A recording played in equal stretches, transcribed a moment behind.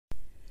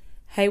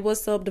Hey,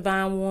 what's up,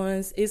 Divine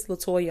Ones? It's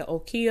Latoya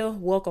Okia.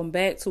 Welcome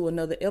back to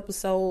another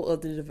episode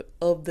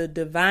of the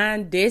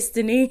Divine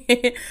Destiny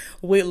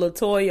with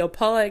Latoya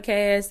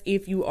podcast.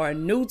 If you are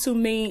new to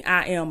me,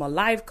 I am a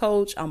life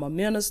coach, I'm a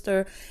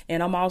minister,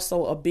 and I'm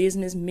also a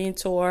business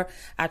mentor.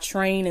 I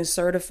train and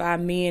certify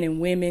men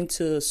and women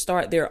to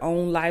start their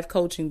own life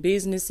coaching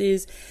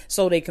businesses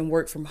so they can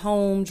work from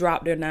home,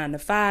 drop their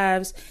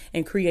 9-to-5s,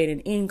 and create an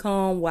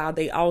income while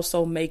they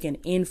also make an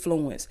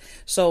influence.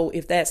 So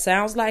if that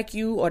sounds like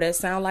you, or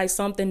that sound like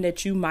something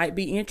that you might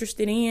be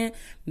interested in,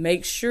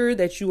 make sure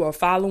that you are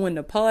following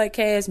the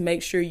podcast.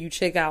 Make sure you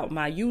check out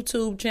my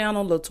YouTube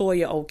channel,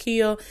 Latoya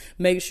Okia.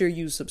 Make sure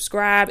you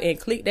subscribe and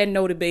click that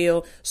notification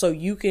bell so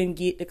you can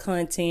get the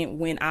content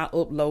when I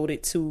upload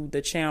it to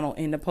the channel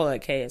and the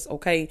podcast.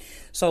 Okay,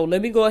 so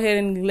let me go ahead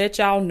and let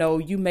y'all know.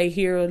 You may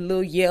hear a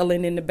little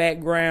yelling in the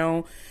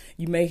background.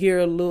 You may hear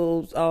a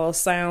little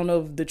sound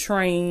of the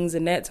trains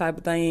and that type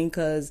of thing,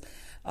 because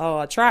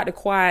I tried to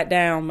quiet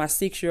down my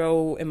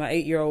 6-year-old and my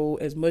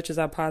 8-year-old as much as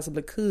I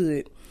possibly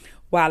could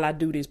while I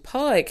do this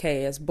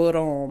podcast. But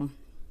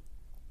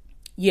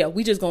yeah,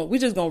 we just gonna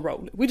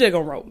roll it. We just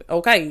gonna roll it.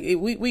 Okay,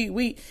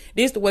 we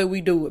this the way we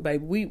do it,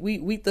 baby.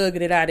 We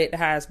thugging it out at the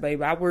house,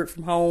 baby. I work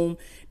from home.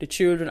 The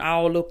children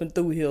all up and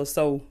through here.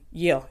 So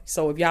yeah.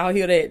 So if y'all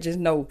hear that, just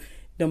know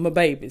them my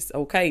babies.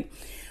 Okay.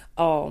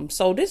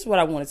 So this is what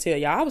I want to tell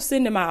y'all. I was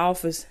sitting in my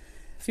office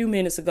a few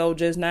minutes ago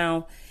just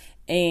now,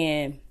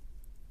 and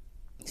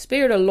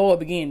Spirit of the Lord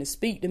began to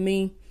speak to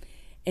me,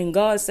 and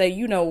God said,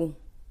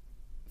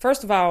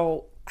 first of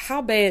all,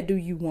 how bad do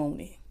you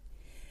want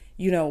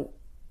it?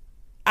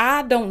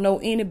 I don't know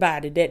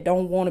anybody that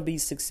don't want to be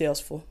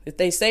successful. If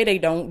they say they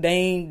don't,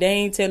 they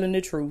ain't telling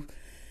the truth.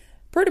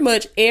 Pretty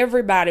much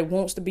everybody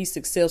wants to be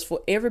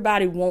successful.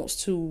 Everybody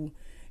wants to,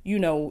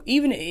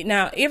 even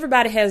now,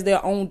 everybody has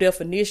their own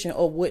definition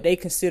of what they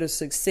consider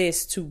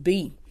success to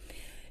be.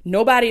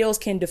 Nobody else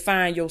can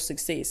define your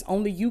success.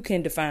 Only you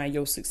can define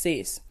your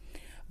success.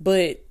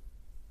 But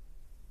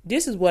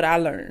this is what I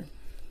learned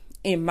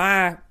in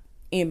my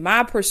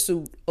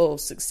pursuit of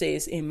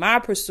success, in my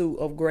pursuit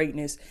of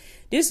greatness.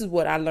 This is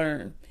what I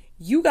learned.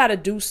 You got to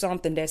do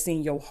something that's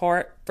in your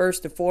heart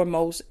first and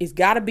foremost. It's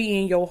got to be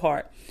in your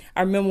heart.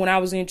 I remember when I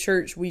was in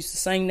church, we used to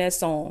sing that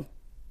song,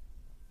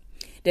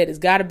 that it's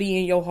got to be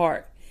in your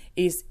heart.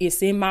 It's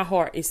in my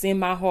heart. It's in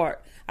my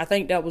heart. I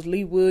think that was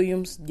Lee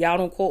Williams. Y'all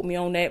don't quote me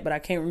on that, but I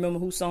can't remember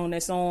who sung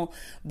that song.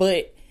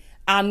 But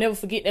I'll never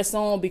forget that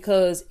song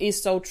because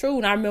it's so true.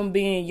 And I remember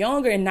being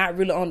younger and not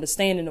really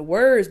understanding the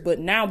words, but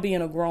now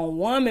being a grown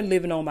woman,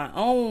 living on my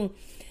own,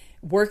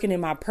 working in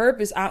my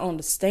purpose, I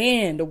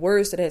understand the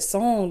words to that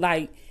song.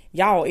 Like,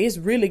 y'all, it's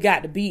really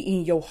got to be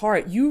in your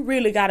heart. You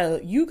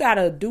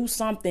gotta do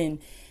something.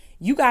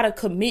 You got to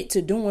commit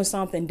to doing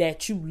something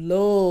that you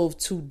love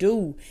to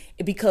do,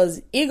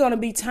 because it's going to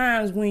be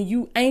times when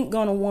you ain't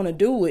going to want to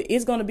do it.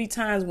 It's going to be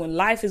times when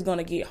life is going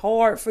to get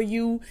hard for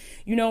you.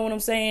 You know what I'm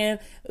saying?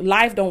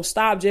 Life don't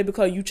stop just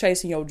because you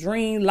chasing your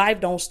dream. Life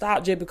don't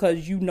stop just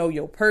because you know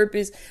your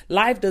purpose.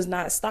 Life does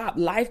not stop.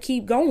 Life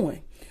keep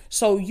going.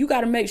 So you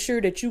got to make sure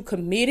that you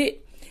committed.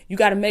 You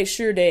got to make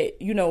sure that,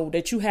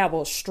 that you have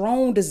a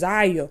strong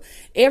desire.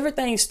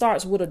 Everything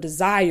starts with a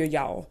desire,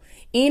 y'all.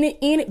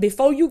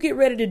 Before you get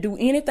ready to do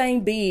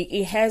anything big,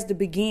 it has to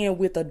begin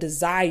with a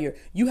desire.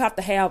 You have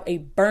to have a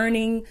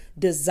burning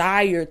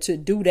desire to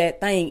do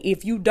that thing.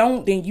 If you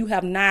don't, then you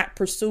have not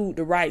pursued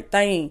the right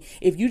thing.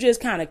 If you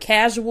just kind of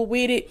casual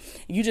with it,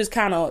 you just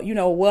kind of,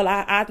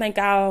 I think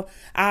I'll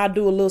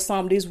do a little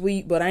something this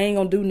week, but I ain't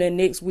gonna do nothing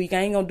next week.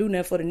 I ain't gonna do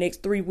nothing for the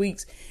next 3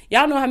 weeks.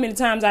 Y'all know how many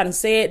times I done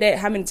said that?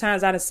 How many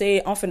times I done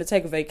said I'm finna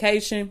take a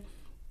vacation?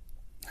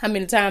 How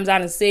many times I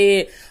done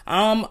said,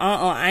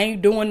 I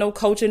ain't doing no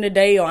coaching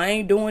today, or I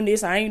ain't doing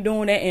this, I ain't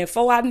doing that. And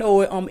before I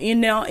know it, I'm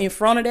in there in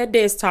front of that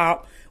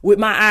desktop with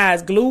my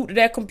eyes glued to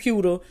that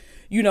computer,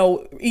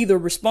 either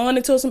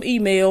responding to some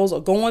emails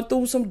or going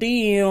through some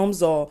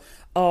DMs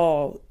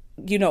or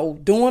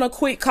doing a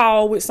quick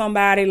call with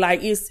somebody.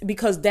 Like, it's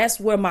because that's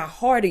where my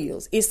heart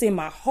is. It's in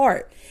my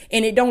heart,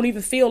 and it don't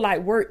even feel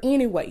like work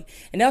anyway.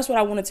 And that's what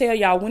I want to tell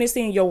y'all. When it's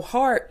in your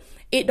heart,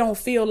 it don't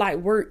feel like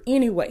work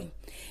anyway.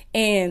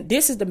 And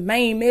this is the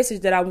main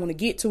message that I want to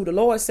get to. The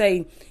Lord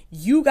say,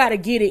 you got to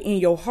get it in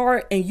your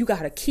heart, and you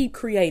got to keep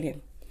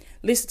creating.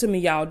 Listen to me,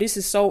 y'all. This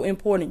is so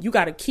important. You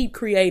got to keep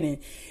creating.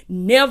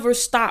 Never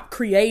stop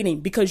creating,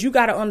 because you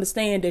got to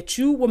understand that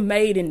you were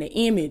made in the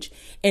image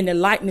and the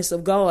likeness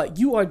of God.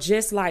 You are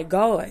just like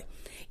God.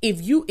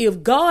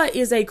 If God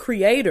is a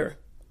creator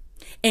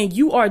and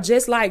you are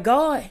just like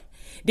God,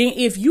 then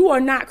if you are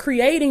not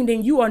creating,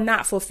 then you are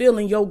not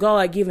fulfilling your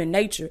God-given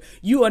nature.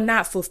 You are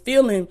not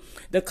fulfilling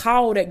the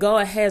call that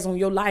God has on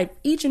your life.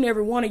 Each and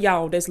every one of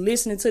y'all that's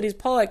listening to this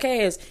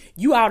podcast,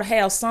 you ought to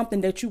have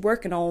something that you're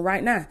working on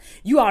right now.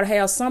 You ought to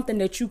have something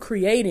that you're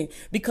creating,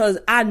 because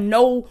I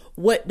know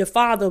what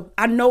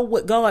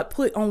God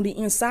put on the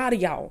inside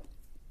of y'all.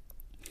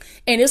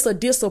 And it's a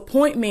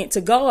disappointment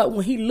to God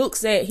when he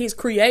looks at his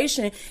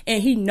creation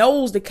and he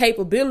knows the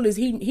capabilities.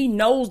 He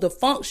knows the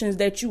functions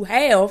that you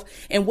have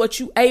and what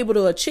you able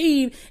to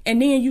achieve.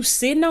 And then you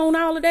sitting on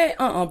all of that.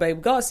 Baby.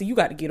 God said, you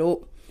got to get up.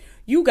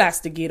 You got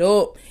to get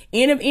up.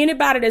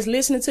 Anybody that's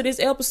listening to this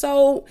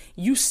episode,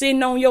 you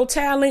sitting on your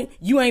talent,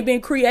 you ain't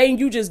been creating,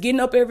 you just getting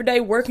up every day,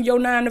 working your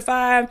 9 to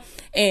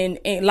 5 and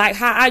like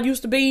how I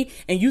used to be.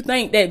 And you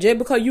think that just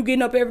because you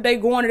getting up every day,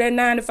 going to that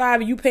 9 to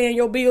 5 and you paying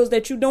your bills,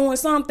 that you doing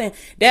something.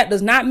 That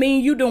does not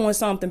mean you doing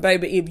something,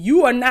 baby. If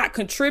you are not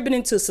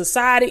contributing to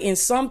society in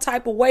some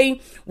type of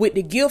way with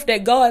the gift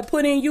that God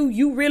put in you,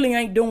 you really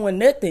ain't doing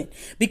nothing.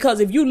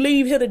 Because if you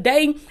leave here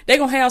today, they're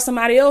going to have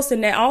somebody else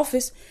in that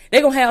office.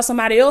 They're going to have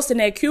somebody else in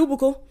that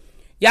cubicle.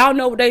 Y'all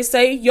know what they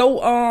say. Your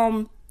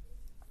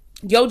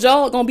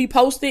job gonna be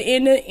posted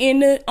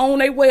on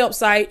their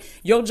website.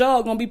 Your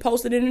job gonna be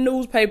posted in the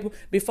newspaper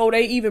before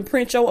they even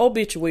print your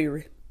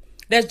obituary.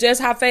 That's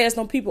just how fast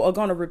them people are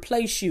gonna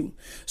replace you.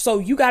 So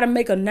you gotta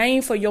make a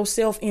name for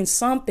yourself in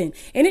something.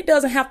 And it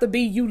doesn't have to be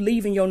you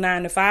leaving your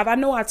 9 to 5. I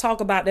know I talk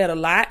about that a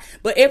lot,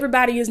 but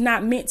everybody is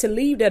not meant to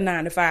leave their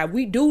 9 to 5.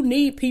 We do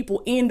need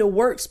people in the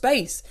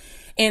workspace.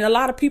 And a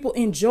lot of people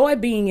enjoy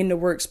being in the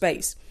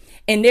workspace.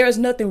 And there is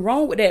nothing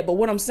wrong with that. But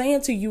what I'm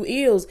saying to you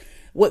is,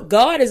 what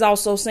God is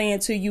also saying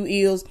to you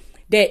is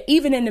that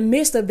even in the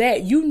midst of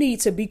that, you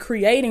need to be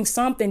creating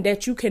something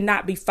that you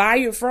cannot be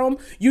fired from.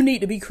 You need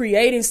to be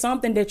creating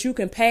something that you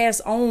can pass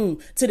on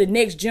to the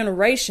next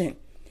generation,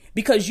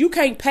 because you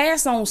can't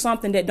pass on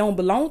something that don't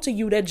belong to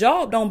you. That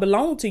job don't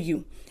belong to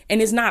you.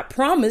 And it's not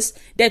promised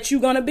that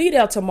you're going to be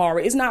there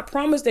tomorrow. It's not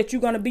promised that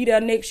you're going to be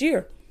there next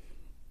year.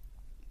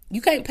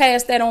 You can't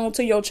pass that on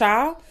to your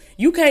child.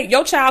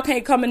 Your child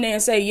can't come in there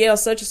and say, yeah,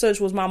 such and such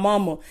was my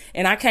mama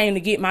and I came to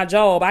get my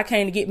job. I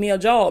came to get me a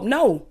job.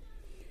 No,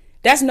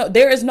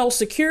 there is no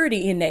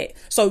security in that.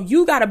 So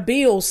you got to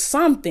build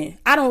something.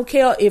 I don't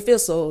care if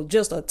it's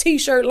just a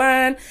t-shirt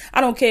line.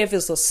 I don't care if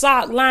it's a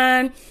sock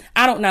line.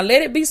 Now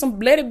let it be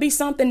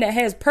something that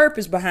has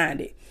purpose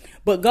behind it.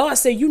 But God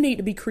said you need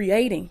to be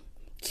creating.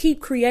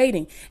 Keep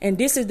creating. And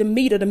this is the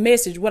meat of the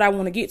message, what I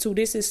want to get to.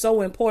 This is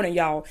so important,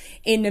 y'all.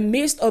 In the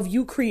midst of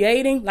you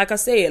creating, like I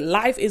said,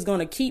 life is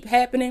going to keep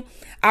happening.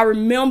 I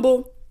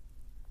remember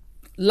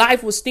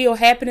life was still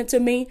happening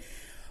to me.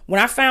 When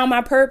I found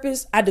my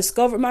purpose, I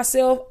discovered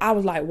myself. I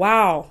was like,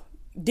 wow.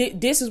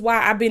 This is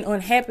why I've been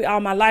unhappy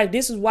all my life.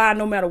 This is why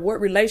no matter what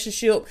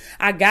relationship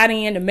I got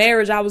in, the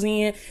marriage I was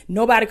in,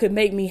 nobody could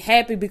make me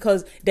happy,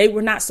 because they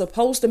were not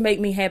supposed to make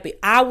me happy.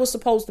 I was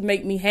supposed to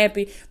make me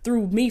happy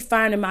through me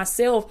finding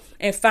myself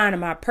and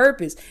finding my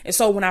purpose. And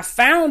so when I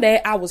found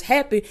that, I was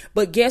happy.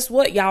 But guess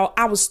what, y'all?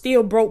 I was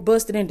still broke,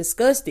 busted, and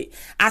disgusted.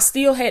 I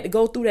still had to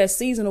go through that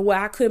season of where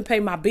I couldn't pay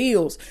my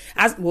bills.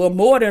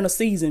 More than a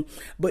season,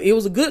 but it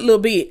was a good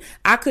little bit.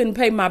 I couldn't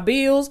pay my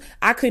bills.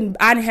 I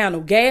didn't have no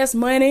gas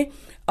money.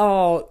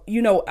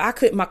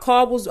 My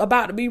car was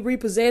about to be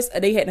repossessed.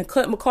 They had to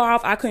cut my car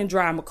off. I couldn't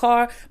drive my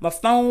car. My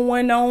phone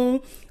went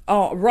on.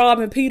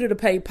 Robbing Peter to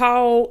pay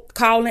Paul,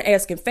 calling,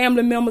 asking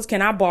family members,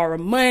 can I borrow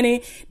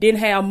money? Didn't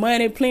have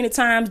money. Plenty of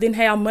times didn't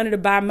have money to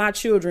buy my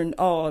children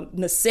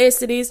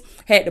necessities.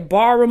 Had to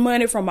borrow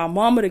money from my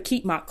mama to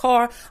keep my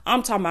car.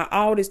 I'm talking about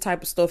all this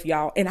type of stuff,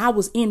 y'all. And I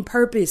was in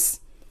purpose.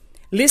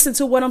 Listen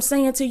to what I'm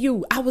saying to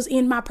you. I was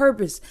in my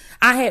purpose.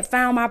 I had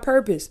found my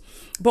purpose.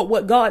 But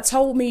what God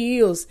told me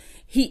is,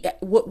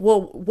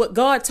 what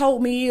God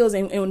told me is,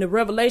 and the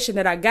revelation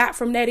that I got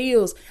from that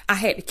is, I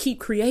had to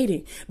keep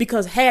creating.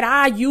 Because had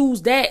I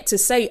used that to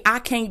say I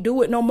can't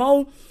do it no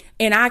more,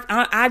 and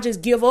I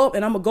just give up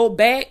and I'm gonna go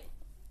back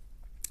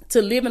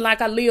to living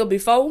like I lived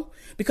before,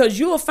 because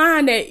you'll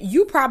find that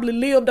you probably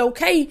lived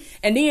okay,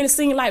 and then it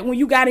seemed like when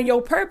you got in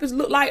your purpose,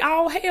 looked like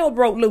all hell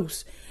broke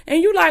loose,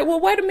 and you like, well,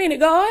 wait a minute,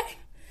 God.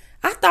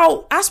 I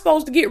thought I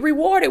supposed to get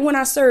rewarded when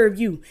I serve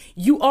you.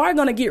 You are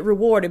going to get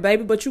rewarded,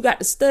 baby, but you got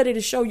to study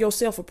to show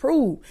yourself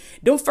approved.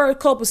 Them first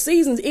couple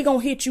seasons, it going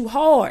to hit you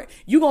hard.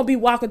 You going to be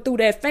walking through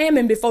that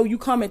famine before you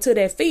come into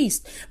that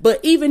feast. But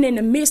even in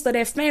the midst of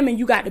that famine,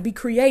 you got to be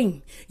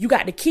creating. You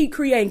got to keep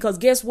creating, because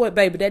guess what,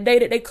 baby? That day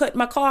that they cut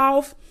my car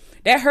off,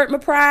 that hurt my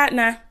pride.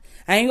 Now,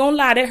 I ain't going to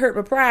lie, that hurt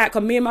my pride,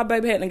 because me and my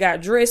baby hadn't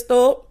got dressed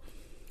up.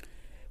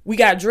 We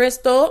got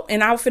dressed up,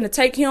 and I was finna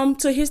take him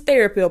to his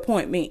therapy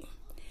appointment.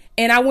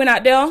 And I went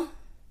out there,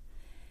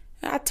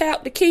 I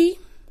tapped the key,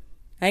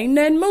 ain't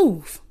nothing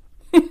move.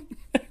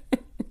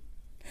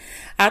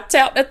 I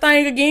tapped that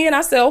thing again.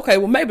 I said, okay,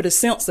 well, maybe the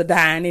sensor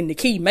dying in the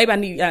key. Maybe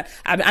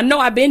I know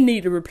I've been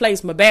need to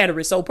replace my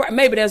battery. So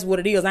maybe that's what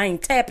it is. I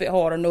ain't tap it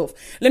hard enough.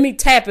 Let me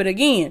tap it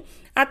again.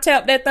 I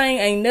tapped that thing,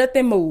 ain't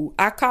nothing moved.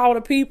 I called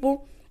the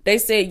people. They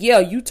said, yeah,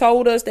 you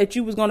told us that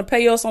you was going to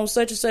pay us on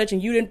such and such,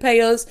 and you didn't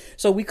pay us.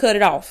 So we cut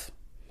it off.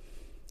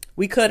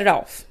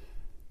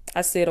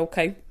 I said,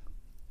 okay.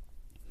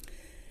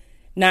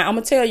 Now, I'm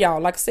going to tell y'all,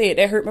 like I said,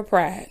 that hurt my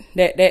pride.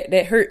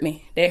 That hurt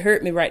me. That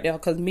hurt me right there,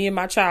 because me and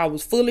my child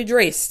was fully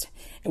dressed,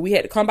 and we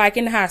had to come back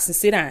in the house and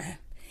sit down.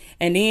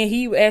 And then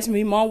he asked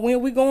me, Mom,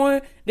 when we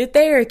going to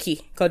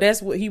therapy? Because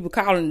that's what he was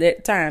calling it at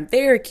the time,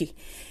 therapy.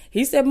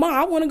 He said, Ma,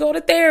 I want to go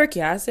to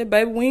therapy. I said,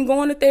 baby, we ain't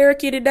going to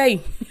therapy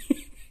today.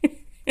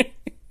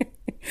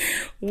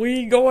 We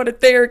ain't going to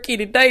therapy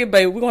today,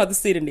 baby. We're going to have to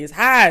sit in this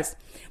house.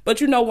 But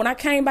you know, when I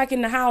came back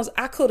in the house,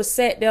 I could have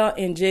sat there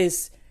and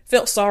just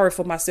felt sorry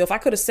for myself. I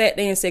could have sat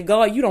there and said,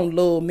 God, you don't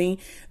love me.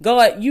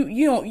 God, you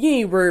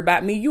ain't worried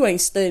about me. You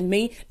ain't studying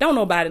me. Don't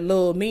nobody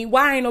love me.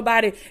 Why ain't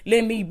nobody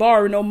letting me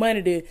borrow no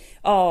money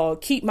to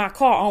keep my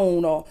car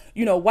on? Or,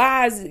 you know,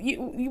 why is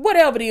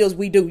whatever it is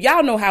we do.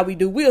 Y'all know how we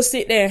do. We'll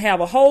sit there and have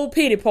a whole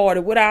pity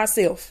party with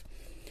ourselves.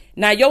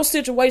 Now, your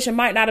situation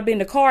might not have been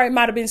the car. It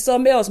might have been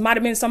something else. Might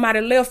have been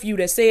somebody left you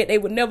that said they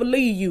would never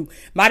leave you.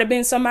 Might have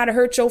been somebody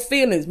hurt your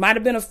feelings. Might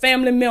have been a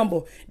family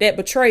member that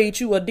betrayed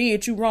you or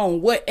did you wrong.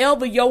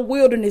 Whatever your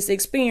wilderness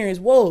experience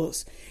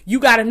was, you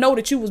got to know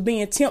that you was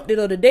being tempted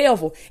of the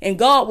devil. And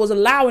God was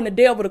allowing the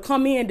devil to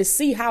come in to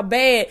see how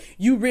bad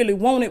you really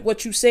wanted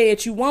what you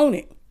said you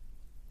wanted.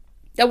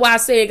 That's why I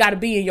say it got to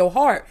be in your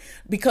heart,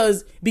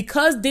 because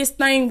this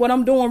thing, what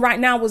I'm doing right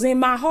now, was in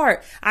my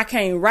heart. I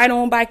came right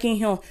on back in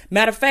here.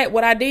 Matter of fact,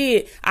 what I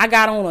did, I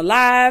got on a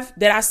live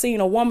that I seen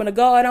a woman of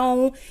God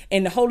on,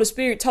 and the Holy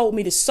Spirit told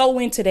me to sow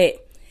into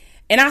that.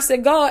 And I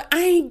said, God, I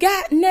ain't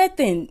got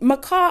nothing. My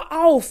car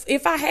off.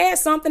 If I had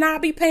something,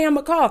 I'd be paying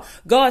my car.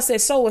 God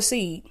said, sow a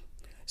seed.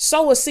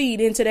 Sow a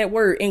seed into that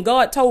word. And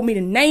God told me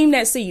to name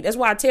that seed. That's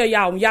why I tell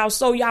y'all, when y'all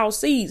sow y'all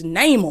seeds,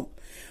 name them.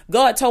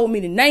 God told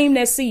me to name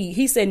that seed.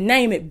 He said,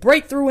 name it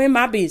breakthrough in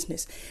my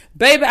business.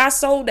 Baby, I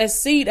sold that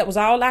seed. That was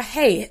all I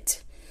had.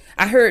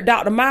 I heard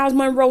Dr. Miles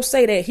Monroe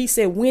say that. He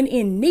said, when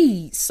in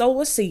need, sow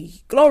a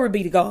seed. Glory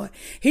be to God.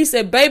 He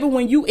said, baby,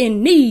 when you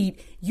in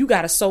need, you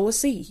got to sow a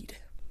seed.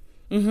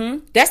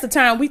 That's the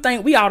time we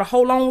think we ought to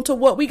hold on to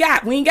what we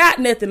got. We ain't got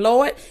nothing,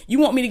 Lord. You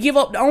want me to give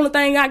up the only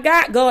thing I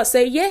got? God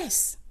said,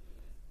 yes.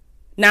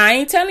 Now, I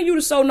ain't telling you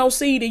to sow no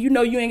seed and you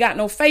know you ain't got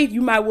no faith.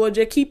 You might well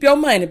just keep your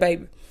money,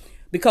 baby.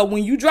 Because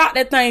when you drop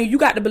that thing, you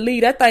got to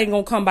believe that thing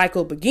gonna come back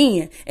up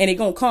again. And it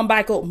gonna come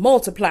back up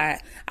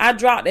multiplied. I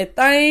dropped that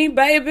thing,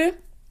 baby.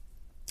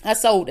 I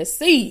sold the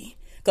seed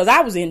because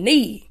I was in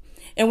need.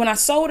 And when I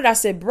sold it, I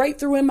said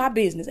breakthrough in my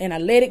business. And I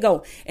let it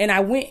go. And I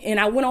went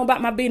on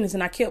about my business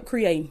and I kept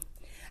creating.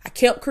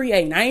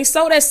 I ain't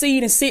sold that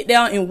seed and sit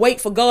down and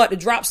wait for God to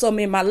drop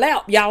something in my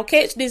lap. Y'all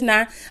catch this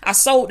now. I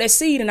sold that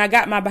seed and I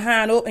got my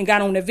behind up and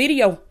got on the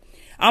video.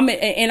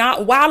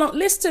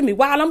 Listen to me,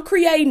 while I'm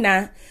creating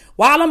now,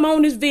 while I'm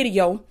on this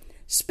video,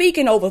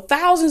 speaking over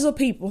thousands of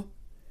people,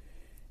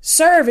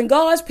 serving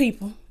God's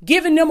people,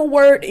 giving them a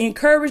word to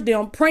encourage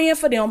them, praying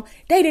for them,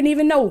 they didn't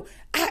even know.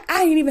 I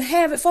didn't even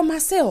have it for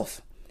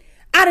myself.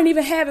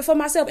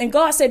 And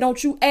God said,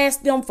 don't you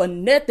ask them for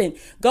nothing.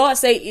 God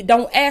said,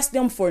 don't ask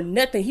them for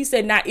nothing. He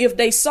said, now, if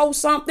they sow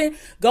something,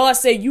 God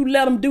said, you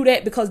let them do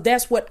that because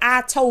that's what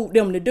I told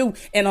them to do.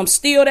 And I'm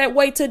still that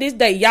way to this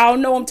day. Y'all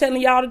know I'm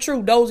telling y'all the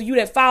truth. Those of you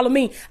that follow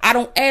me, I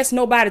don't ask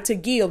nobody to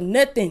give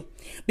nothing.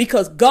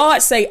 Because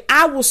God say,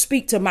 I will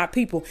speak to my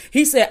people.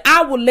 He said,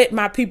 I will let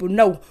my people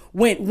know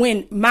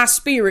when my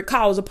spirit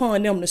calls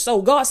upon them to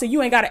sow. God said,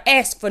 you ain't got to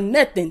ask for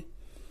nothing.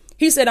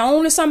 He said, the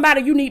only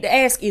somebody you need to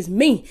ask is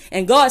me.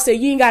 And God said,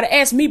 you ain't got to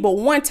ask me but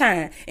one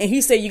time. And he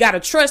said, you got to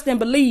trust and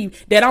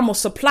believe that I'm going to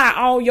supply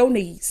all your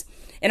needs.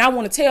 And I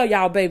want to tell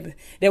y'all, baby,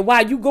 that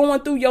while you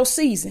going through your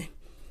season,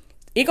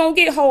 it going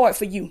to get hard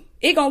for you.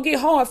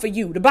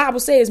 The Bible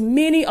says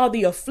many are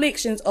the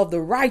afflictions of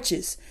the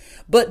righteous,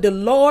 but the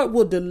Lord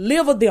will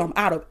deliver them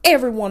out of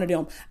every one of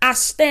them. I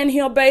stand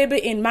here, baby,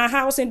 in my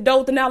house in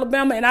Dothan,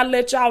 Alabama, and I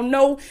let y'all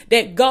know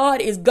that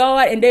God is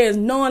God and there is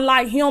none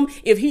like him.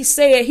 If he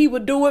said he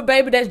would do it,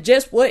 baby, that's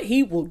just what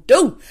he will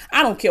do.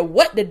 I don't care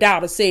what the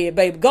doubter said,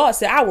 baby. God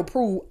said, I will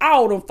prove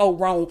all them folk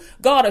wrong.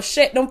 God will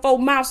shut them folk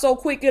mouth so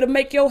quick it'll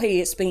make your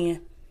head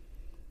spin.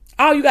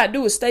 All you got to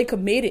do is stay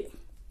committed.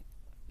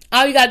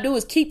 All you got to do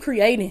is keep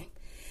creating.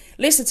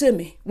 Listen to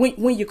me.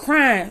 When you're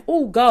crying,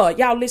 oh God,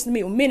 y'all listen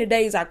to me. Many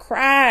days I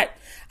cried.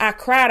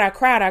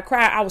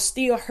 I was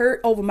still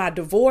hurt over my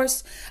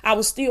divorce. I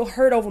was still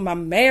hurt over my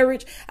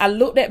marriage. I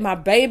looked at my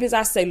babies.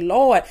 I say,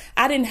 Lord,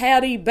 I didn't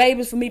have these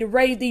babies for me to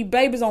raise these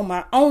babies on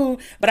my own,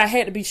 but I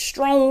had to be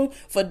strong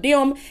for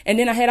them. And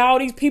then I had all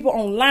these people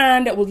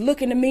online that was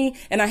looking at me,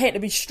 and I had to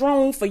be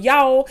strong for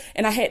y'all,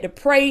 and I had to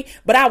pray,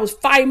 but I was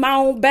fighting my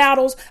own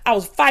battles. I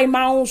was fighting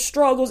my own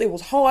struggles. It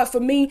was hard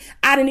for me.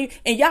 And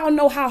y'all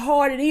know how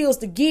hard it is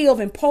to give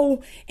and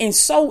pour and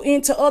sow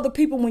into other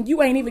people when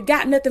you ain't even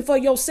got nothing for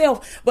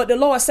yourself. But the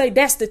Lord say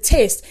that's the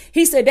test.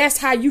 He said that's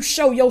how you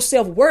show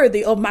yourself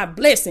worthy of my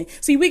blessing.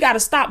 See, we got to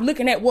stop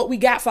looking at what we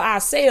got for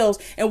ourselves,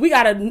 and we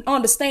got to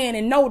understand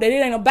and know that it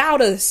ain't about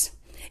us.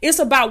 It's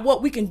about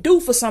what we can do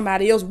for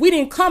somebody else. We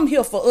didn't come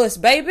here for us,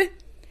 baby.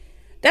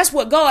 That's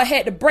what God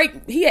had to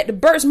break. He had to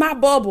burst my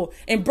bubble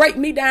and break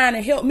me down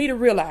and help me to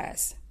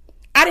realize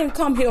I didn't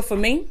come here for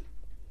me.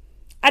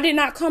 I did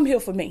not come here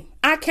for me.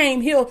 I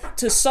came here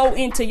to sow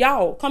into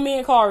y'all. Come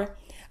in, Corey.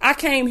 I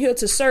came here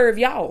to serve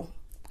y'all.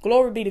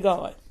 Glory be to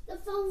God. The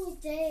phone is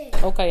dead.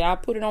 Okay, I'll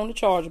put it on the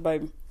charger,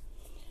 baby.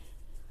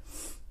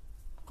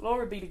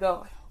 Glory be to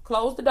God.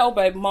 Close the door,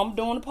 baby. Mama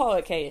doing the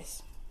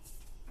podcast.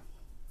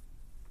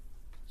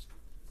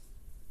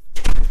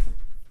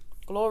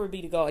 Glory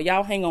be to God.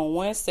 Y'all hang on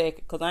 1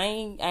 second, cause I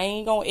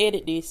ain't gonna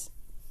edit this.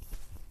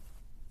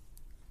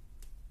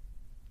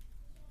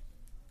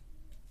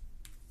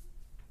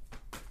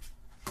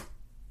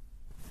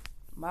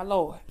 My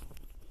Lord.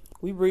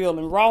 We real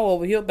and raw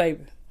over here,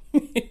 baby.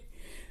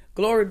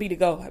 Glory be to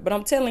God. But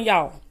I'm telling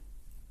y'all,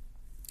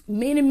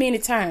 many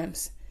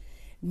times,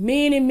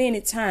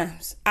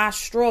 I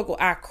struggled.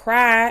 I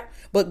cried,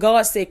 but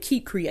God said,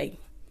 keep creating.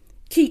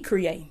 Keep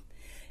creating.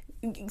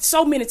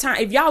 So many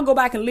times, if y'all go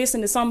back and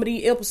listen to some of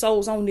these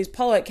episodes on this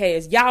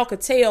podcast, y'all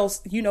could tell,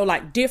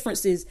 like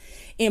differences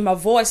in my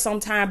voice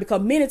sometimes,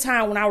 because many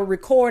times when I was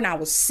recording, I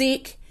was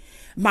sick.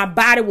 My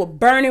body was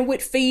burning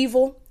with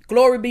fever.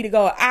 Glory be to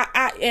God.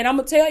 And I'm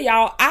gonna tell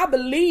y'all, I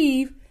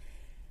believe.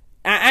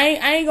 I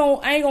ain't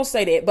gonna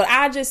say that, but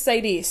I just say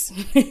this.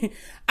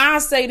 I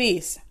say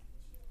this.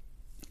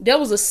 There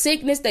was a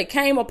sickness that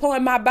came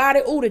upon my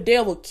body. Oh, the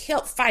devil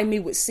kept fighting me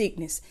with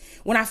sickness.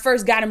 When I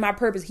first got in my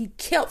purpose, he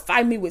kept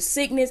fighting me with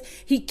sickness.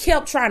 He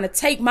kept trying to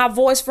take my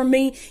voice from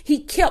me. He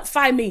kept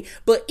fighting me.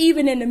 But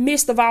even in the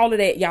midst of all of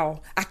that,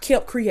 y'all, I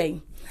kept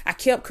creating.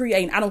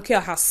 I don't care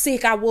how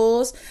sick I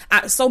was.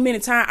 So many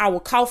times I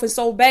was coughing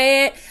so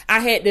bad, I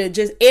had to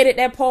just edit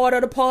that part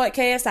of the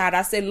podcast out.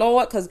 I said,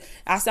 Lord, because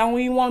I said, I don't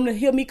even want them to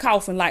hear me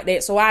coughing like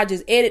that. So I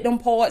just edit them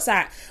parts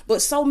out.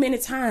 But so many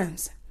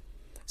times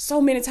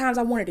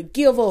I wanted to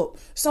give up.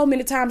 So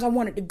many times I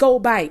wanted to go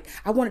back.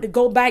 I wanted to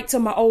go back to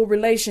my old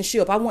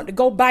relationship. I wanted to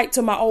go back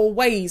to my old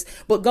ways.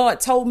 But God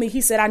told me,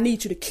 he said, I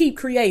need you to keep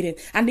creating.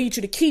 I need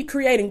you to keep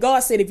creating. God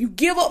said, if you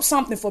give up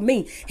something for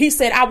me, he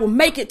said, I will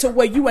make it to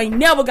where you ain't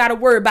never got to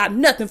worry about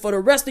nothing for the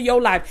rest of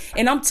your life.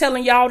 And I'm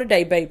telling y'all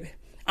today, baby.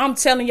 I'm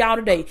telling y'all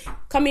today.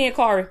 Come in,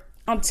 Corey.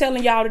 I'm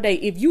telling y'all today,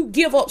 if you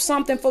give up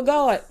something for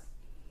God,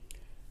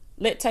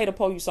 let Tater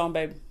pull you some,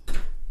 baby.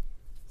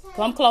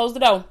 Come close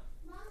the door.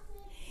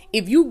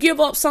 If you give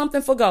up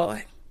something for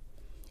God,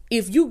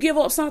 if you give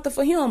up something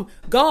for him,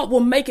 God will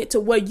make it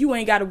to where you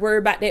ain't got to worry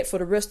about that for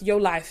the rest of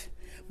your life.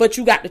 But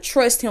you got to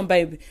trust him,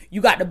 baby.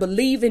 You got to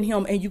believe in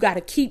him, and you got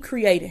to keep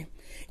creating.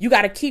 You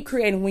got to keep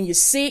creating. When you're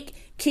sick,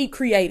 keep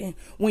creating.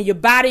 When your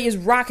body is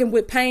rocking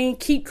with pain,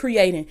 keep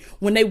creating.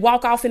 When they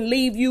walk off and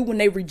leave you, when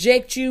they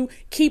reject you,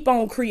 keep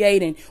on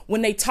creating.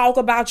 When they talk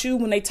about you,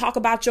 when they talk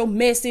about your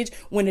message,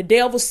 when the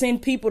devil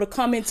send people to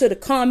come into the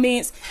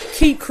comments,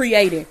 keep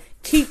creating.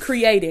 Keep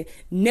creating.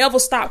 Never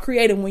stop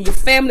creating. When your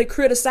family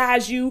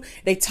criticize you,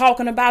 they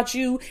talking about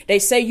you, they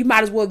say you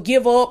might as well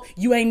give up.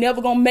 You ain't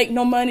never gonna make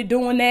no money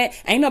doing that.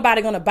 Ain't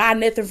nobody gonna buy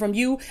nothing from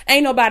you.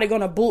 Ain't nobody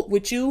gonna book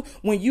with you.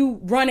 When you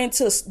run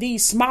into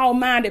these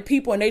small-minded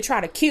people and they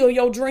try to kill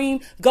your dream,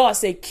 God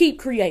said, keep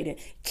creating.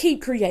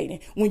 Keep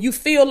creating. When you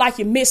feel like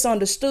you're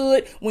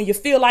misunderstood, when you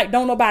feel like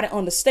don't nobody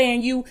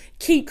understand you,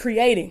 keep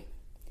creating.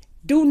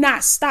 Do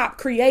not stop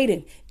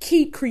creating.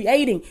 Keep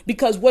creating,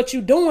 because what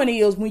you're doing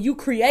is, when you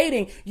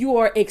creating, you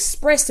are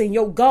expressing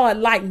your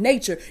God-like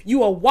nature.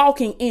 You are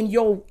walking in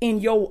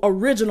your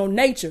original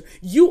nature.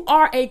 You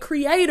are a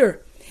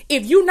creator.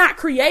 If you're not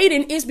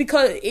creating, it's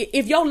because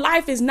if your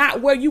life is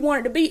not where you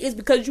want it to be, it's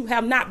because you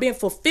have not been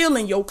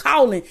fulfilling your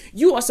calling.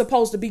 You are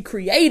supposed to be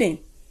creating.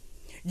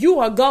 You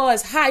are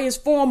God's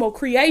highest form of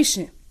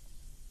creation.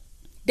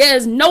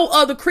 There's no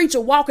other creature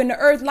walking the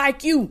earth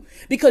like you,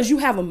 because you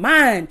have a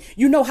mind.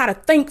 You know how to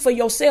think for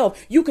yourself.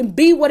 You can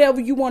be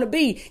whatever you want to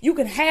be. You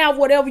can have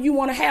whatever you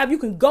want to have. You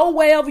can go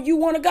wherever you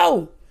want to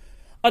go.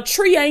 A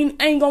tree ain't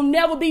gonna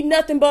never be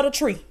nothing but a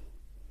tree.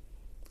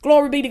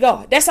 Glory be to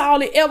God. That's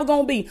all it ever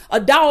gonna be. A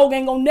dog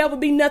ain't gonna never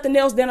be nothing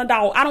else than a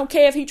dog. I don't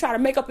care if he try to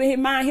make up in his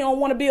mind he don't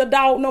want to be a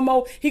dog no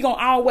more. He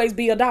gonna always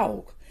be a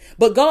dog.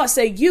 But God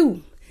said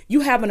you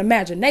have an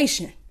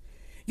imagination.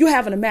 You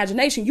have an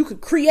imagination. You can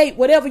create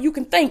whatever you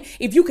can think.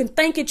 If you can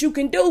think it, you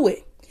can do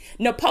it.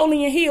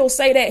 Napoleon Hill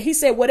say that. He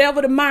said,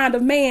 whatever the mind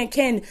of man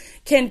can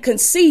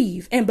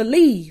conceive and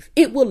believe,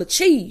 it will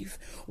achieve.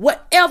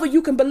 Whatever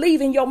you can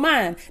believe in your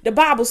mind. The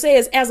Bible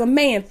says, as a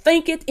man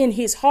thinketh in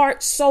his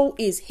heart, so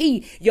is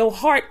he. Your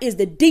heart is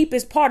the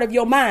deepest part of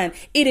your mind.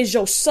 It is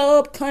your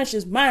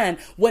subconscious mind.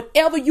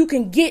 Whatever you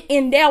can get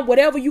in there,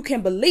 whatever you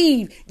can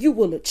believe, you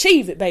will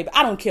achieve it, baby.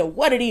 I don't care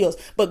what it is.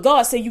 But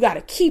God said you got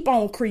to keep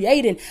on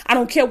creating. I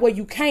don't care where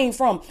you came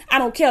from. I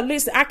don't care.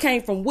 Listen, I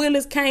came from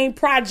Willis Kane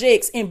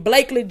Projects in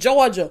Blakely,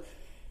 Georgia.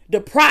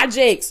 The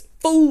projects,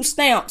 food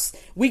stamps.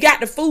 We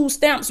got the food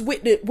stamps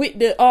with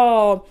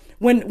the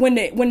when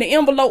the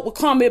envelope would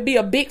come, it'd be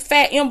a big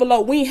fat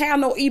envelope. We ain't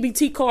have no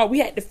EBT card. We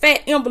had the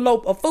fat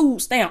envelope of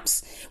food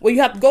stamps where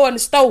you have to go in the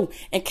store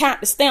and count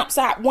the stamps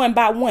out one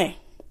by one.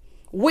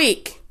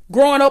 WIC,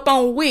 growing up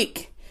on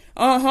WIC,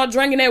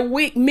 drinking that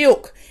WIC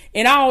milk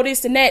and all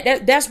this and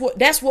that.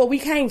 That's where we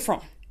came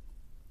from.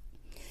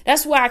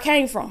 That's where I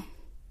came from.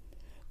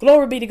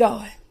 Glory be to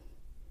God.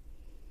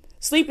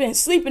 Sleeping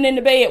in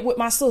the bed with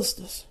my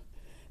sisters.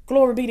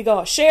 Glory be to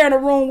God. Sharing a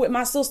room with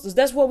my sisters.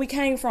 That's where we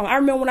came from. I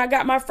remember when I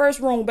got my first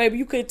room, baby,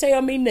 you couldn't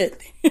tell me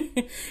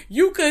nothing.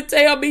 You couldn't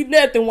tell me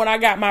nothing when I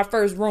got my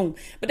first room.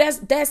 But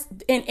that's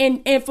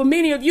and for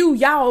many of you,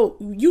 y'all,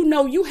 you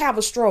know you have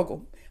a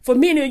struggle. For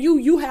many of you,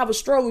 you have a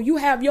struggle. You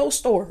have your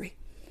story.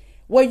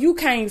 where you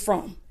came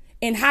from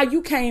and how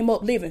you came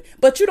up living.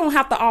 But you don't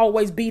have to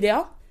always be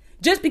there.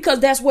 Just because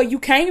that's where you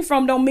came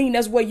from don't mean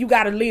that's where you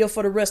got to live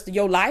for the rest of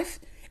your life.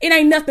 It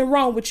ain't nothing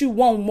wrong with you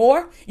want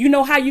more. You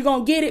know how you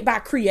going to get it? By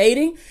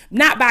creating,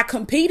 not by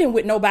competing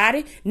with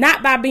nobody,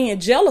 not by being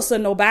jealous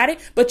of nobody,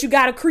 but you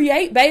got to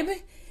create,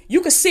 baby. You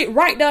can sit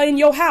right there in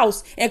your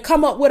house and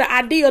come up with an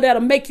idea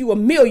that'll make you a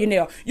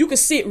millionaire. You can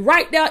sit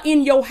right there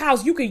in your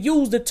house. You can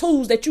use the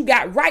tools that you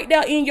got right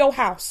there in your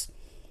house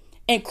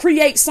and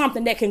create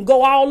something that can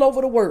go all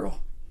over the world.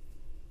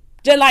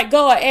 Just like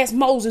God asked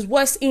Moses,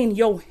 what's in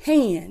your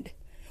hand?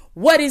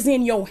 What is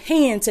in your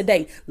hand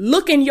today?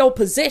 Look in your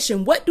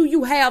possession. What do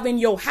you have in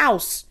your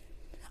house?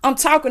 I'm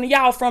talking to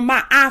y'all from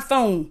my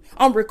iPhone.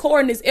 I'm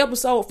recording this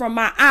episode from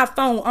my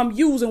iPhone. I'm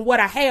using what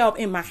I have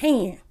in my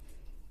hand.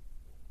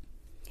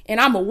 And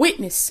I'm a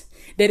witness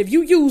that if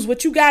you use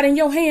what you got in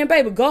your hand,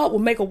 baby, God will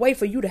make a way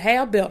for you to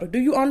have better. Do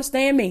you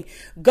understand me?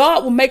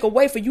 God will make a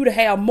way for you to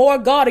have more.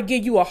 God will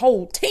give you a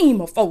whole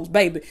team of folks,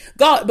 baby.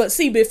 But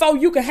see, before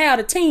you can have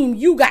the team,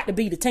 you got to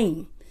be the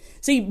team.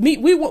 See,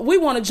 we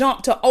want to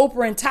jump to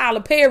Oprah and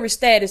Tyler Perry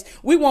status.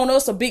 We want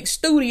us a big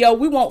studio.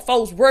 We want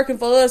folks working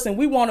for us, and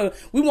we want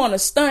to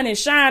stun and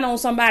shine on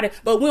somebody,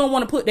 but we don't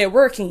want to put that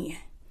work in.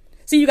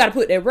 See, you got to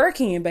put that work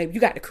in, baby. You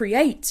got to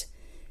create.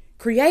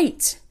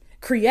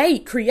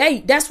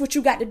 That's what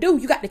you got to do.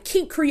 You got to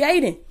keep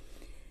creating.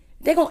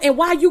 And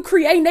while you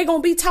creating, they're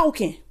going to be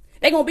talking.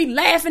 They're going to be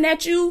laughing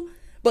at you.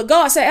 But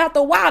God said after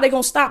a while, they're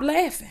going to stop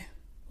laughing.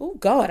 Oh,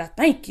 God, I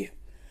thank you.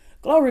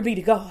 Glory be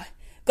to God.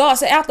 God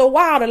said after a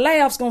while, the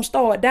laughs going to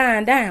start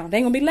dying down. They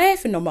ain't going to be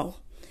laughing no more.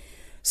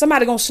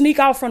 Somebody going to sneak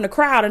off from the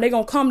crowd and they're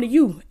going to come to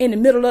you in the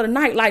middle of the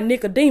night like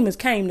Nicodemus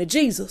came to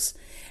Jesus.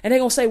 And they're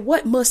going to say,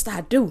 what must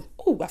I do?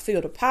 Oh, I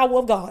feel the power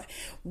of God.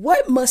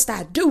 What must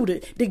I do to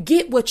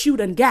get what you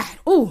done got?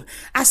 Oh,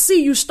 I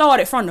see you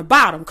started from the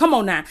bottom. Come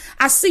on now.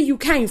 I see you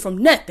came from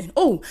nothing.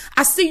 Oh,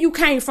 I see you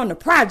came from the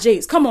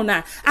projects. Come on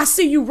now. I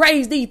see you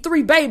raised these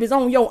 3 babies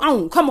on your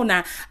own. Come on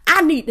now.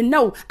 I need to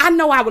know. I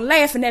know I was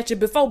laughing at you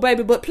before,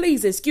 baby, but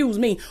please excuse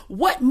me.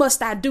 What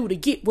must I do to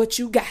get what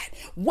you got?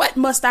 What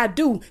must I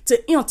do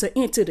to enter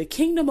into the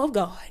kingdom of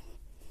God?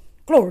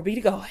 Glory be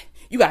to God.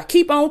 You got to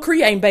keep on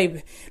creating,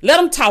 baby. Let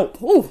them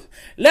talk. Ooh,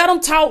 let them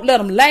talk. Let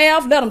them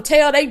laugh. Let them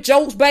tell their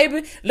jokes,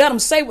 baby. Let them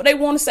say what they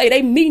want to say.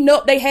 They meeting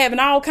up. They having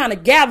all kind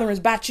of gatherings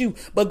about you.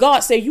 But God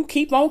said, you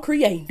keep on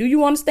creating. Do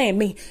you understand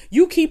me?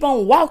 You keep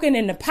on walking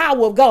in the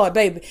power of God,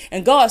 baby.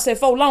 And God said,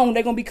 for long,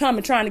 they're going to be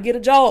coming trying to get a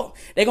job.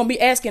 They're going to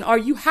be asking, are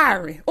you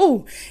hiring?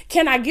 Ooh,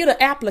 can I get an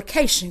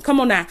application?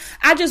 Come on now.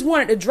 I just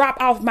wanted to drop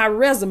off my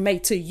resume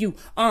to you.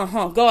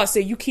 God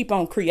said, you keep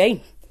on creating.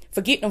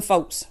 Forget them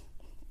folks.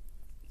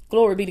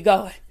 Glory be to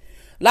God.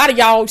 A lot of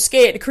y'all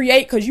scared to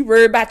create because you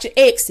worry about your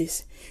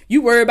exes.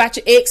 You worry about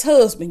your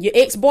ex-husband, your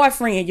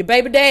ex-boyfriend, your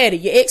baby daddy,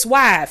 your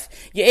ex-wife,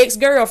 your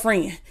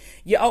ex-girlfriend,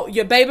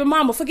 your baby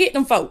mama. Forget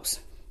them folks.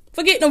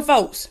 Forget them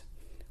folks.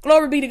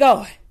 Glory be to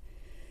God.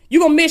 You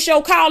gonna miss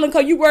your calling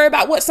because you worry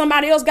about what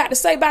somebody else got to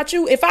say about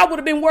you. If I would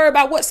have been worried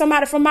about what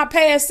somebody from my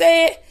past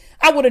said,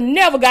 I would have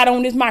never got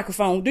on this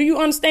microphone. Do you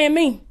understand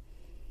me?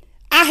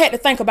 I had to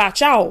think about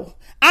y'all.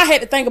 I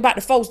had to think about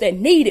the folks that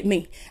needed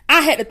me.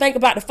 I had to think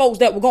about the folks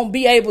that were going to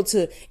be able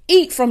to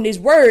eat from this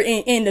word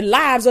and the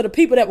lives of the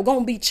people that were going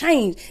to be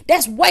changed.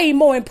 That's way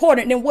more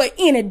important than what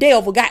any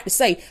devil got to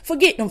say.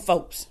 Forget them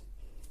folks.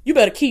 You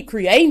better keep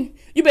creating.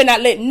 You better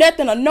not let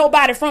nothing or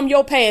nobody from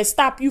your past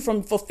stop you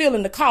from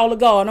fulfilling the call of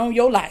God on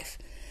your life.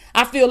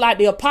 I feel like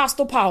the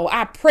Apostle Paul.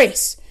 I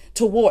press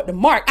toward the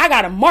mark. I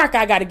got a mark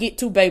I got to get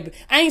to, baby.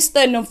 I ain't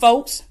studying them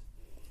folks.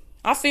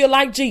 I feel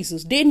like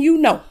Jesus. Didn't you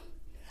know?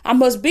 I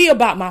must be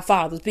about my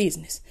Father's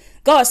business.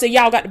 God said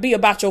y'all got to be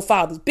about your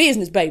Father's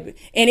business, baby.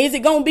 And is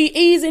it going to be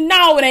easy?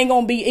 No, it ain't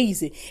going to be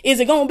easy. Is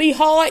it going to be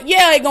hard?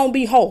 Yeah, it going to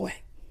be hard.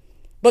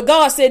 But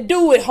God said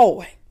do it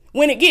hard.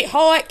 When it get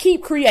hard,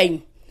 keep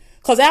creating.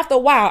 Because after a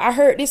while, I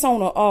heard this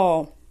on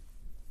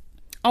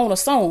a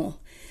song,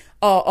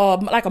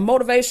 like a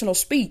motivational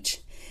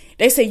speech.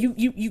 They say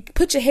you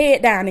put your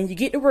head down and you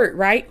get to work,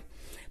 right?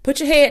 Put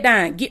your head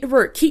down, get to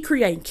work, keep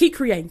creating, keep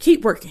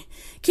working,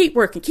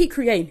 keep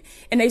creating.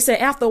 And they say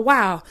after a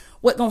while,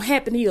 what gonna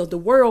happen is the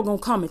world gonna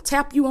come and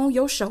tap you on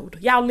your shoulder.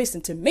 Y'all listen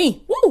to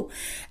me. Woo!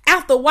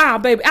 After a while,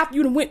 baby, after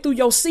you done went through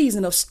your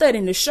season of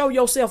studying to show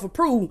yourself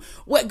approved,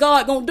 what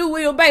God gonna do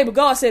is, baby,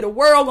 God said the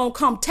world gonna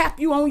come tap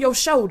you on your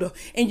shoulder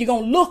and you're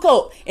gonna look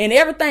up and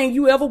everything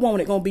you ever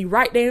wanted gonna be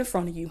right there in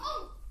front of you.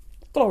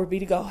 Glory be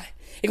to God.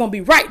 It's going to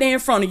be right there in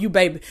front of you,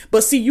 baby.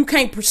 But see, you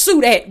can't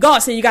pursue that. God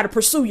said you got to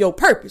pursue your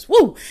purpose.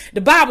 Woo. The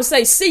Bible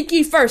says, seek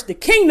ye first the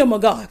kingdom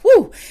of God.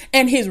 Woo.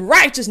 And his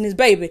righteousness,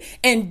 baby.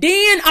 And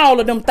then all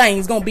of them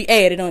things going to be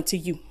added unto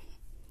you.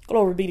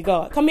 Glory be to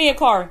God. Come in,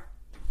 Kari.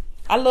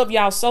 I love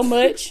y'all so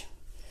much.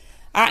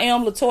 I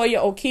am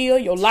Latoya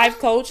Okia, your life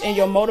coach and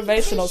your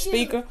motivational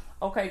speaker.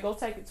 Okay, go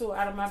take it to her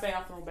out of my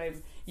bathroom, baby.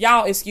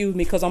 Y'all excuse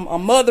me because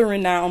I'm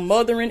mothering now. I'm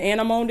mothering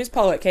and I'm on this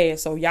podcast.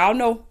 So y'all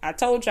know, I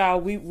told y'all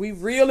we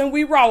real and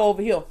we raw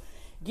over here.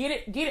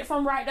 Get it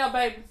from right there,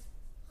 baby.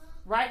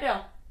 Right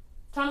there.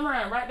 Turn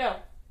around, right there.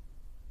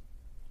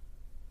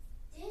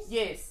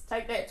 Yes.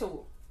 Take that to her.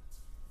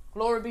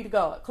 Glory be to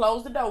God.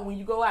 Close the door when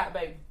you go out,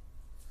 baby.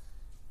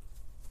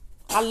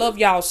 I love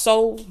y'all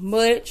so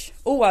much.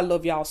 Oh, I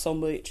love y'all so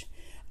much.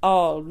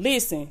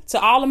 Listen, to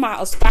all of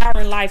my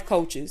aspiring life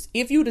coaches,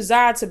 if you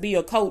desire to be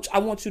a coach, I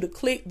want you to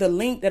click the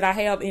link that I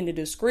have in the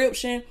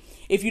description.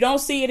 If you don't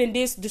see it in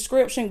this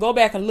description, go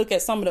back and look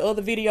at some of the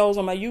other videos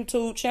on my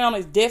YouTube channel.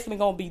 It's definitely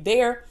going to be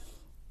there.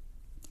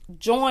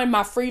 Join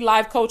my free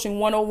life coaching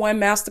 101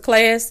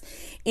 masterclass.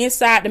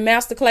 Inside the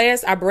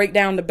masterclass, I break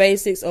down the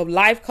basics of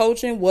life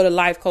coaching, what a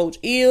life coach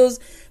is,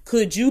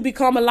 could you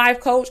become a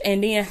life coach,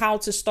 and then how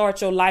to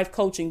start your life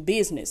coaching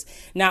business.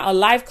 Now, a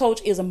life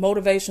coach is a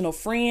motivational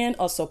friend,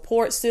 a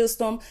support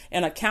system,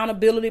 an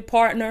accountability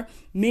partner.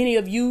 Many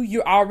of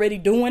you're already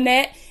doing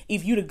that.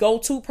 If you the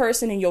go-to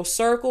person in your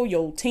circle,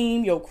 your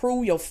team, your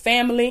crew, your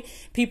family,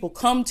 people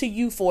come to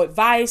you for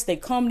advice. They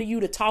come to you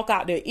to talk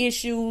out their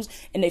issues,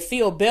 and they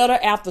feel better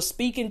after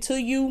speaking to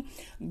you.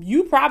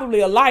 You probably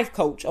a life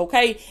coach,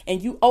 okay?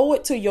 And you owe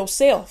it to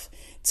yourself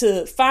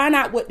to find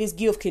out what this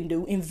gift can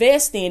do,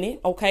 invest in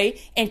it, okay,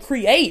 and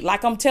create,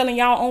 like I'm telling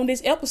y'all on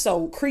this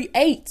episode, create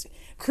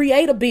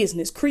a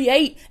business,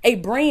 create a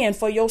brand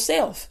for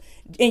yourself.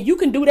 And you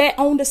can do that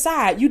on the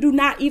side. You do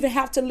not even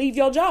have to leave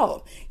your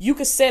job. You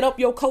can set up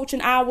your coaching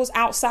hours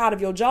outside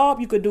of your job.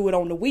 You could do it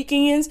on the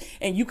weekends,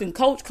 and you can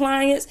coach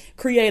clients,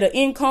 create an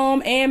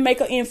income, and make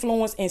an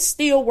influence, and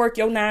still work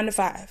your 9 to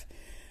 5.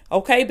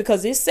 Okay,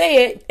 because it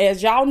said,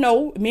 as y'all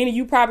know, many of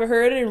you probably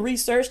heard it and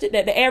researched it,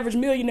 that the average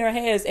millionaire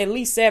has at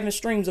least 7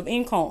 streams of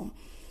income.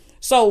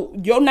 So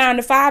your 9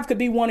 to 5 could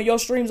be one of your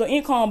streams of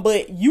income,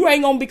 but you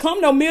ain't going to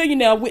become no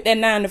millionaire with that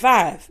 9 to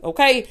 5.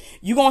 Okay,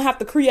 you're going to have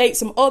to create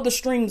some other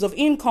streams of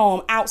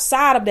income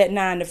outside of that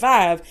 9 to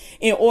 5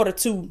 in order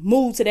to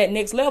move to that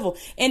next level.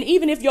 And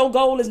even if your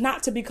goal is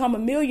not to become a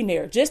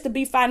millionaire, just to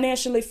be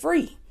financially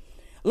free.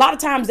 A lot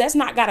of times that's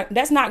not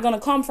going to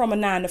come from a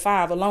 9 to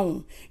 5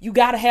 alone. You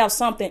got to have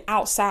something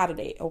outside of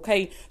that.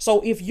 Okay.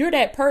 So if you're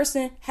that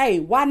person, hey,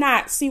 why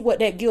not see what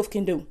that gift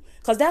can do?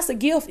 Because that's a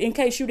gift, in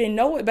case you didn't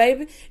know it,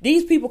 baby.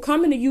 These people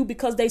coming to you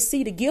because they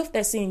see the gift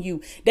that's in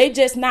you. They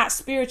just not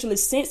spiritually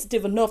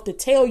sensitive enough to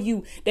tell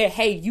you that,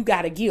 hey, you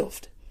got a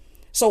gift.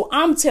 So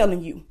I'm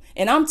telling you,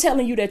 and I'm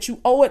telling you that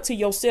you owe it to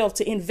yourself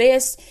to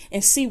invest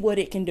and see what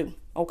it can do.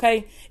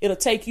 Okay, it'll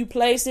take you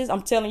places.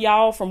 I'm telling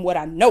y'all from what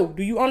I know.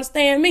 Do you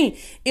understand me?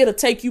 It'll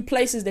take you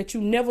places that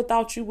you never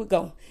thought you would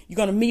go. You're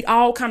going to meet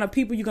all kind of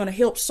people. You're going to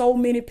help so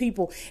many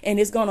people, and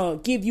it's going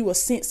to give you a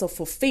sense of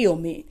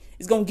fulfillment.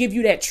 It's going to give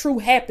you that true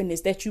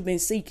happiness that you've been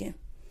seeking.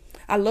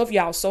 I love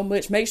y'all so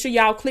much. Make sure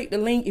y'all click the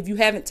link. If you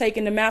haven't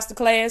taken the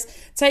masterclass,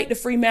 take the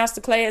free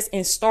masterclass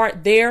and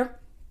start there.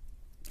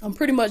 I'm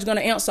pretty much going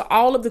to answer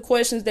all of the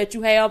questions that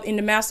you have in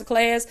the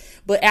masterclass.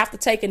 But after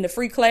taking the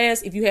free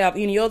class, if you have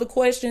any other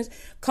questions,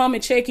 come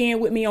and check in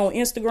with me on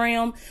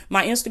Instagram.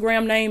 My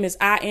Instagram name is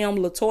I am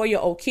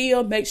Latoya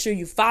Okia. Make sure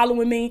you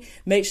following me.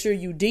 Make sure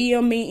you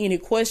DM me any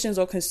questions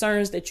or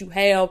concerns that you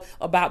have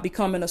about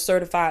becoming a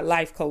certified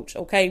life coach.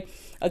 Okay.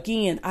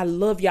 Again, I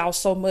love y'all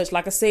so much.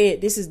 Like I said,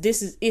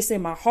 it's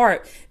in my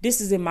heart.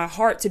 This is in my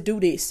heart to do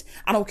this.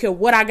 I don't care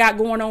what I got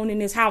going on in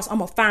this house. I'm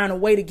going to find a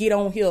way to get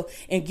on here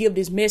and give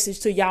this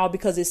message to y'all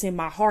because it's in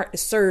my heart to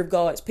serve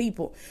God's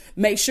people.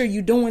 Make sure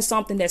you're doing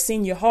something that's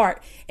in your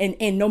heart.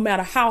 And no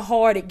matter how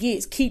hard it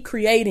gets, keep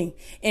creating.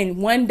 And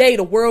one day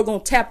the world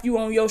going to tap you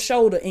on your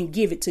shoulder and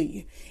give it to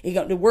you.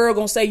 The world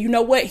going to say, you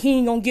know what? He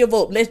ain't going to give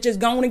up. Let's just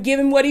go on and give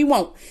him what he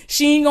want.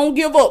 She ain't going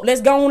to give up. Let's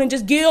go on and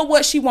just give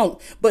what she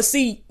want. But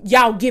see,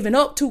 y'all giving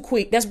up too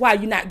quick. That's why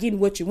you're not getting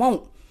what you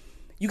want.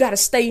 You got to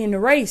stay in the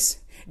race.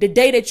 The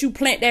day that you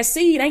plant that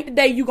seed ain't the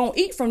day you're going to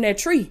eat from that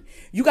tree.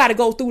 You got to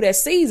go through that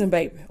season,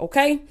 baby.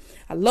 Okay?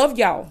 I love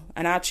y'all,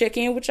 and I'll check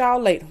in with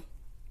y'all later.